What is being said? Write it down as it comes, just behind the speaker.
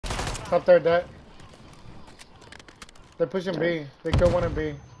Top third, that. They're pushing B. They killed one in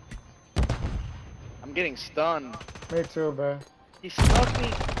B. I'm getting stunned. Me too, bro. He stuck me.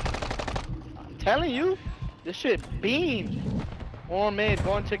 I'm telling you, this shit beamed. One mid,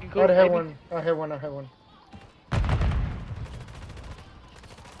 going chicken coop. I hit one. I hit one. 1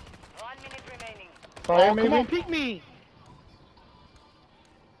 minute remaining. Fire, Oh, maybe? come on, peek me.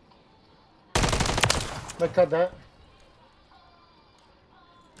 Let's cut that.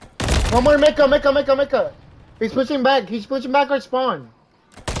 One more, make a. He's pushing back. He's pushing back our spawn.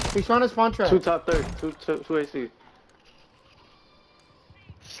 He's trying to spawn trap. Two top third. Two AC.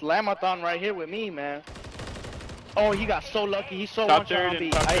 Slamathon right here with me, man. Oh, he got so lucky. He's so Top one shot third on and B.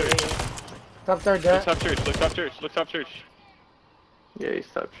 top third. Top third, Look that. top church, look top church, look top church. Yeah, he's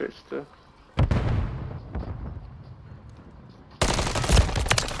top church too.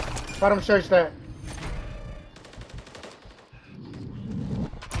 Bottom church, that.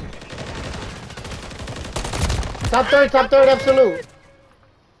 Top third, absolute.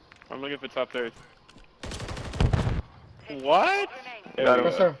 I'm looking for top third. What? There Got we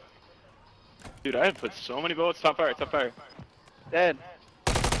him. Yes, go. sir. Dude, I have put so many bullets. Top fire, top fire. Dead.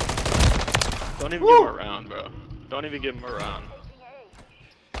 Don't even Woo! give him a round, bro. Don't even give him a round.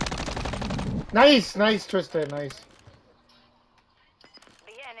 Nice, Twisted, nice.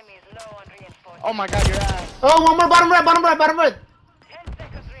 The enemy is low on reinforcements. Oh my god, your ass. Oh, one more, bottom right. 10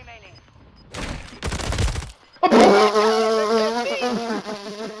 seconds remaining.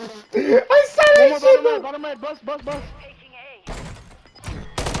 I saw One that more shit, bro. bottom right, bus. Taking A.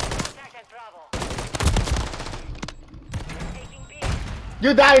 Contact at Bravo. Taking B.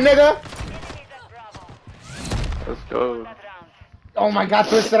 You die, nigga. Enemies at Bravo. Let's go. That round. Oh my god,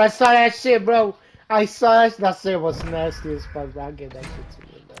 Twisted, I saw that shit, bro. I saw that. That shit was nasty as fuck, bro. I'll give that shit to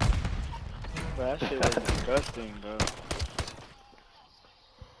you, bro. Bro, that shit was disgusting, bro.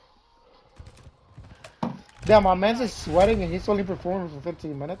 Damn, my man's is sweating and he's only performing for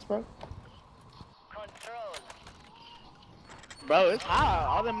 15 minutes, bro. Control. Bro, it's hot.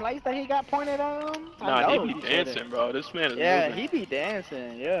 All them lights that he got pointed at him. I Nah, know he be shouldn't. dancing, bro. This man is Yeah, moving. he be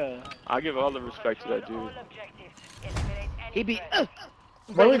dancing. Yeah. I give all the respect to that All dude. objectives. Eliminate any He be. threat.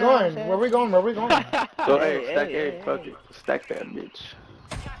 Where we breaking out, going? man. Where we going? Go Hey, A, stack hey, A, hey, fuck hey. it. Stack that bitch.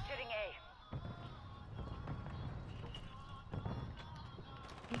 Capturing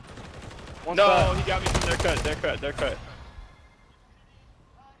A. One No, shot. he got me from their cut.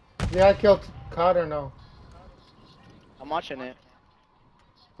 Yeah, I killed Cod or no? I'm watching it.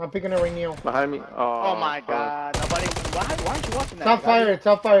 I'm picking a ring you. Behind me. Oh my fuck. god. Nobody. Why aren't you watching that?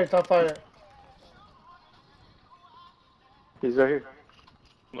 Top fire. He's right here.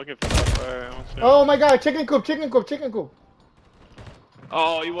 I'm looking for top fire. I don't see him. Oh my god, chicken coop.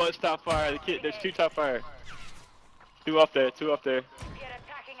 Oh, he was top fire. The kid, there's two top fire. Two up there. We are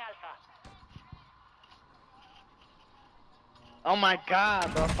attacking Alpha. Oh my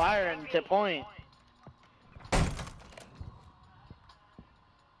god, bro. Fire and to point.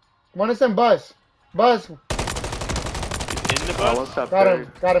 One is in bus. He's in the One's bus. top Got third.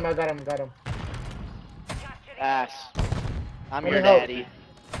 him. Got him. Capturing Ass. I'm Let your me help. daddy.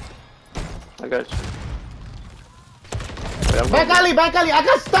 I got you. Wait, I'm Back going- alley. I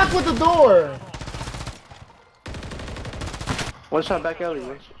got stuck with the door. One shot back alley.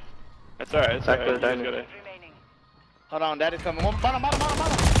 One shot. That's alright. That's Back alright. to the You diner. guys got it. remaining. Hold on, daddy's coming. One bottom.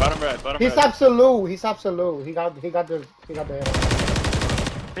 Bottom right. He's absolute. He got the hit.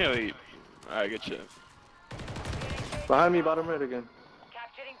 Really? Alright, good shit. Behind me, bottom right again.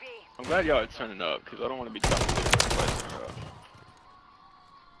 Capturing B. I'm glad y'all are turning up because I don't want to be top of this first place, bro.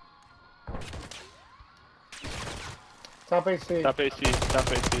 Top AC. Top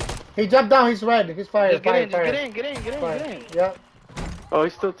AC. He jumped down. He's red. He's fired. Just get in, just get in. Fire. Yep. Oh,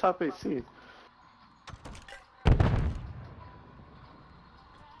 he's still top AC.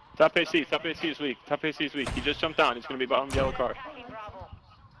 Top AC is weak. He just jumped down. He's gonna be bottom yellow car. Attacking Bravo.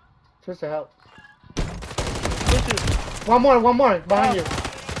 Just to help. Switches. One more behind you. Back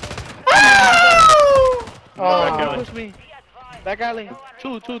Oh. alley. Push me. Back alley.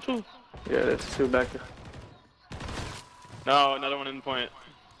 Two. Yeah, that's two back there. No, another one in the point.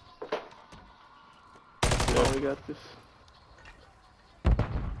 Yeah, we got this.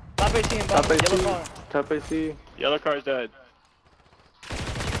 Top 18 and Top bottom. AC. Yellow car. Top AC. Yellow car's dead.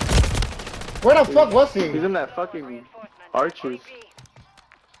 Where the fuck was He's he? in that fucking Reinforcements. archers. B.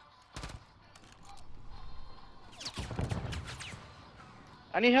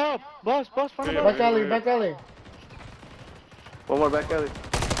 I need help. Boss, front of Yeah, us. Back alley. One more back alley.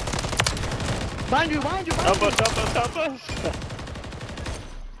 Behind you. Help us.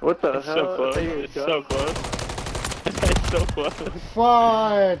 What the It's hell? so close. I thought you were It's done. so close. so close.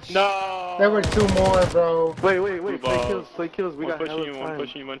 Fudge. No. There were 2 more, bro. Wait. Blue Play balls. kills. Play kills. We One got pushing hella you, one time.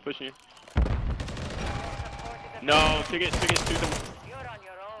 pushing you, one pushing you. No, ticket, shoot them. You're on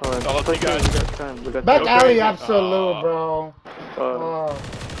your own. Hold on. Oh, Play you guys. kills. We got time. We got Back Okay. alley, absolute, Aw. bro. Oh.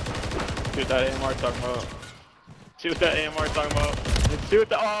 See what that AMR talking about. See what that AMR talking about. See what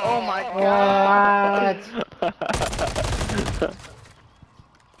the. Oh my god. What?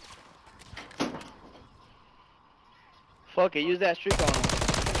 Fuck it, use that streak on him.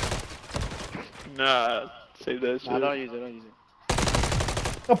 Nah, save that shit. Nah, don't use it, don't use it.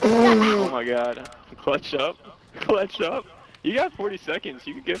 Oh my god. Clutch up. Clutch up. You got 40 seconds.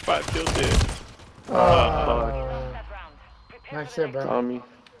 You can get 5 kills here. Oh. That round. Prepare Nice for the shit, bro. Tommy.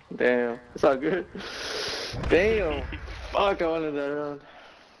 Damn. It's all good. Damn. Fuck, I wanted that round.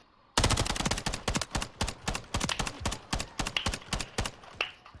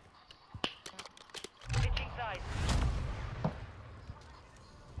 Switching sides.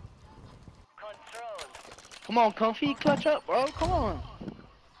 Control. Come on, Comfy, clutch up, bro. Come on.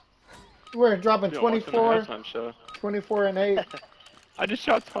 We're dropping You don't watch the 24, halftime show. 24 and 8. I just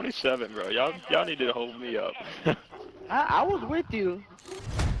shot 27, bro. Y'all need to hold me up. I was with you.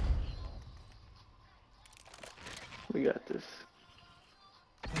 We got this.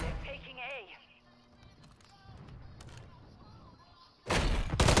 They're taking A.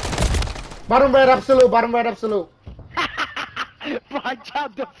 Bottom red, absolute. Bottom red, absolute. Bro, I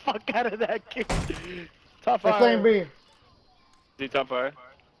chopped the fuck out of that kid. Top They're playing fire. B. See top fire.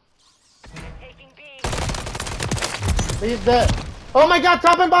 They're taking B. He's dead. Oh my god,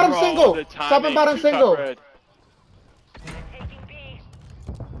 top and bottom Bro, single. the Top and timing, bottom two top single. red. They're taking B.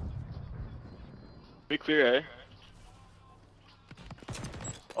 Be clear, eh?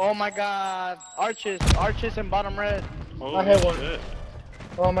 Oh my god. Arches and bottom red. Holy hit one. shit.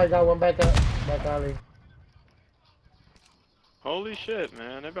 Oh my god, one back up. Back alley. Holy shit,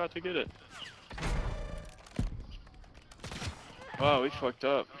 man. They're about to get it. Wow, we fucked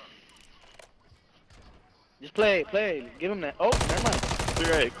up. Just play. Give him that. Oh, never mind.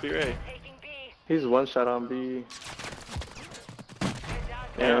 Clear A, clear A. Taking B. He's one shot on B. They're down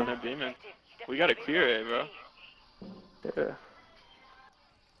to Yeah, one they're beaming. objective. We gotta clear A, bro. Yeah.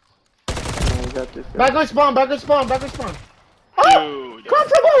 We got this guy. Back on spawn, back on spawn, back on spawn. Oh! Dude.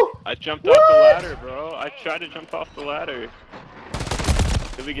 Comfortable! I jumped off the What? ladder, bro. I tried to jump off the ladder.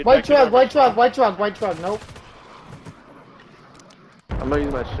 Did we get White that kid truck, on- white truck, white truck, white truck. Nope. I'm gonna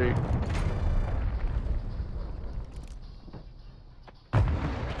use my streak.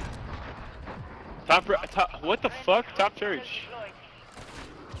 Top, what the fuck? Top church.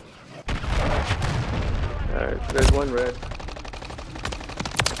 Alright, there's one red.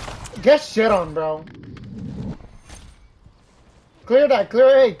 Get shit on, bro. Clear that,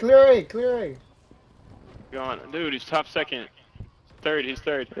 clear A, clear A, clear A. Gone. Dude, he's top second. Third, he's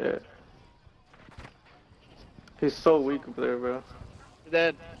third. Yeah. He's so weak up there, bro.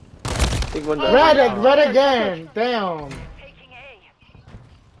 Dead. I think one Red, down. red again. Damn. Taking A.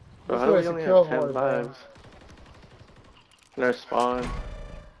 Bro, how This do we was a only kill have 10 horde, bro. lives? And our spawn.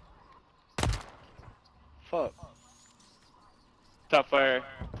 Fuck. Top fire.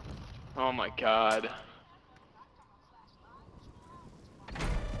 Oh my god.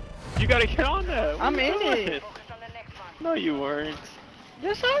 You gotta get on that. What I'm are you in doing? it. Focus on the next one. No, you weren't.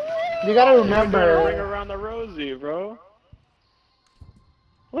 Yes, I You gotta You're doing a ring remember. around the rosy, bro.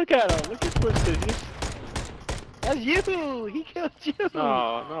 Look at him. Look at Twisted. will. That's you. He killed you.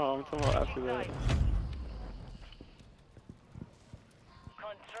 No, no, I'm talking about after that.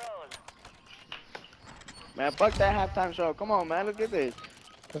 Control. Man, fuck that halftime show. Come on, man. Look at this.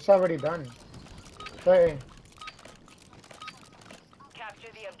 It's already done. Play. Capture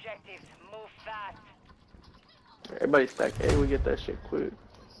the objectives. Move fast. Everybody stack A, we get that shit quick.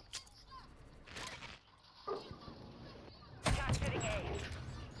 Capturing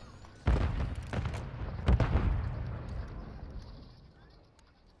A.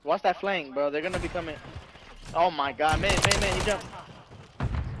 Watch that flank, bro. They're gonna be coming. Oh my god, man, he jumped.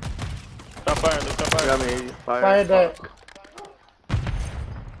 Top fire, look, top fire. Got me 80. Fire. Fire that. Fuck.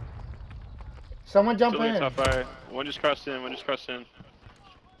 Someone jump Still in. top fire. One just crossed in, one just crossed in.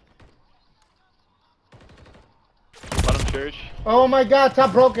 Bottom church. Oh my god,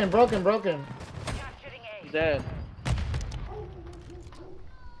 top broken. Capturing A. Dead.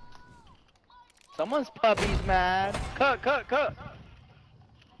 Someone's puppy's mad. Cut.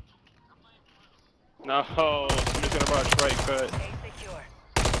 No, somebody's gonna bar a strike cut. A secure.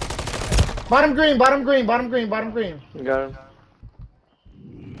 Bottom green. You got him.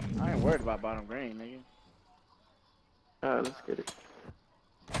 I ain't worried about bottom green, nigga. Alright, let's get it.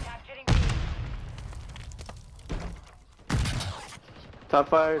 Capturing B. Top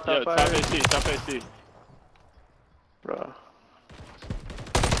fire, Yo, top top fire. AC, top AC. Bro.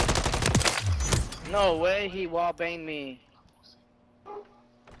 No way he wallbanged me.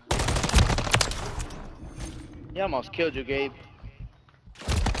 He almost killed you, Gabe.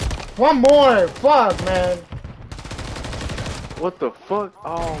 One more. Fuck, man. What the fuck?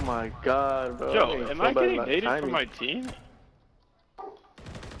 Oh my god, bro. Yo, am I getting hated timing. from my team?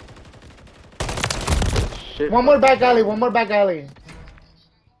 Shit. One more back alley. One more back alley.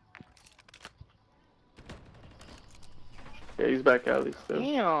 Yeah, he's back alley still.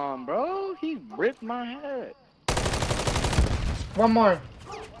 Damn, bro. He ripped my head. One more.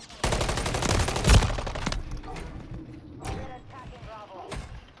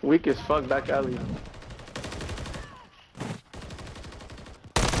 Weak as fuck back alley.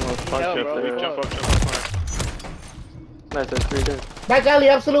 Oh, fuck Hell, up bro, there. we Jump up, jump up. Nice, that's 3 there. Back alley.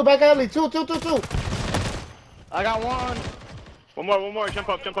 Absolute back alley. Two. I got one. One more. Jump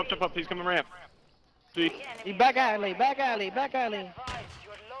up, jump up, jump up. He's coming ramp. Three. He back alley, back alley, back alley. Advise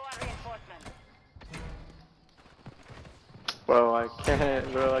your lower reinforcements. Bro, I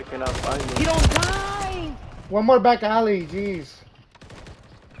can't, bro. I cannot find He him. don't die. One more back alley. Jeez.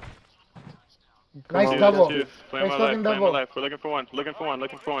 Nice on, double. Two. Playing Nice my fucking life, playing my double. life. We're looking for one. Looking for one.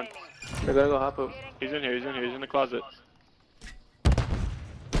 They're gonna go hop up. He's in here. He's in the closet.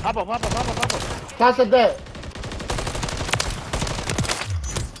 Hop up. Toss it there.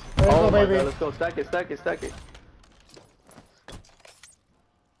 There you Oh go, my baby. god, let's go. Stack it.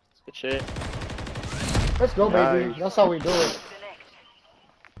 Good shit. Let's go, baby. Nice. That's how we do it.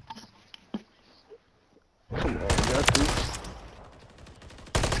 Come on, got this.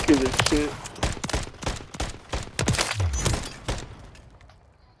 Let's get this shit.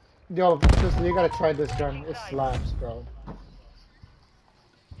 Yo, listen, you gotta try this gun. It slaps, bro.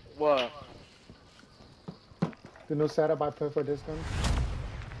 What? The new setup I put for this gun.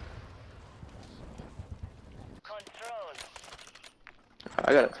 Control.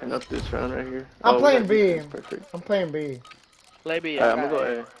 I gotta turn up this round right here. I'm we playing got B. defense, Perfect. I'm playing B. Play B. Alright, I'm gonna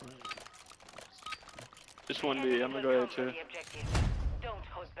go A. Just one B. I'm gonna go ahead too. The objective. Don't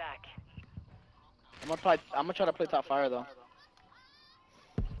hold back. I'm gonna try to play top fire though.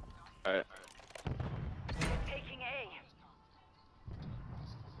 Alright. Taking A.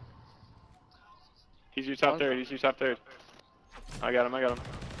 He's your top third. I got him. Don't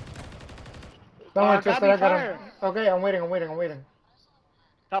Oh, worry, I Tristan, got I got fire. him. Okay, I'm waiting.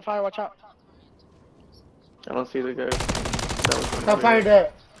 Top fire, watch out. I don't see the guy. That was Top fire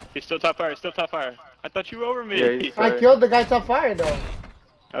there. He's still top fire. I thought you were over me. Yeah, he's I Sorry. killed the guy top fire though.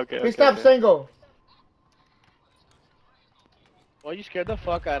 Okay. He stopped single. Well, you scared the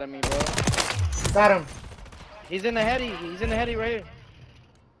fuck out of me, bro. Got him. He's in the heady right here.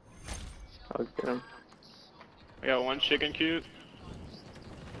 I'll get him. I got one chicken cube.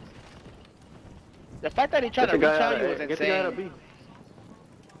 The fact that he tried Get to the reach guy out out you of was A. Get the guy out of insane.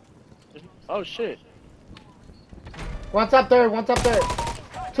 B. Oh shit. One top third.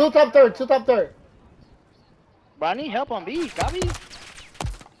 Two top third. Bro, I need help on B. Got me?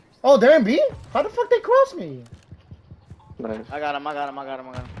 Oh, they're in B? How the fuck they cross me? Nice. I got him.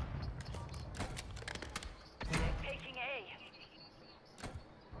 Taking A.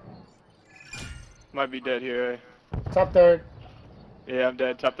 Might be dead here. Top third. Yeah, I'm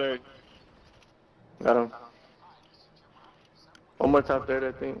dead. Top third. Got him. One more top third,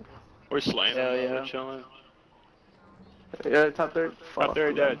 I think. We're slaying Hell them. yeah. We're chilling. Yeah, top third. Top Fuck,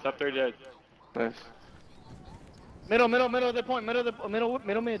 third man. dead. Top third dead. Nice. Middle of the point. Middle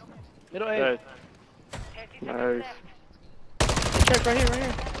mid. Middle A. Dead. 30 seconds Nice. left. Check right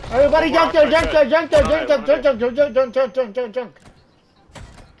here. Everybody One more junk there. outside. Junk.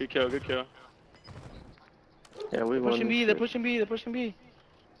 Good kill. Yeah, we won. Pushing B. this They're shit. pushing B.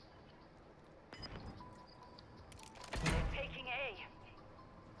 Taking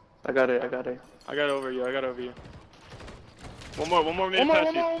A. I got it. I got over you. One more mid One past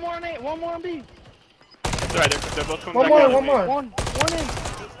you. more on A. One more on B. It's alright, they're both coming One back more. down to me.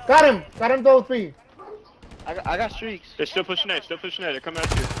 One in. Got him those three. I got streaks. They're still pushing A. They're coming at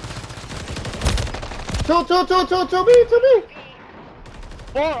you. Two B.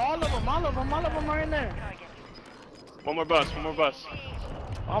 Four. All of them are in there. One more bus.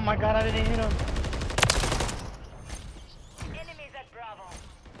 Oh my god, I didn't hit him. Enemies at Bravo.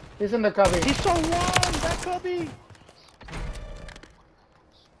 He's in the cubby. He's so warm. That could be.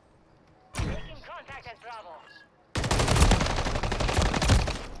 Taking contact at Bravo.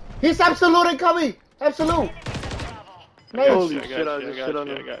 He's absolute in cubby. Absolute. Enemies at Bravo. Nice. Holy I shit, I got just you. shit on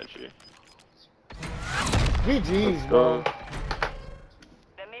I him. got you. GG's, Let's bro. go.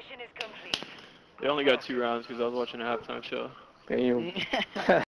 The mission is complete. They only got 2 rounds because I was watching a halftime show. Damn.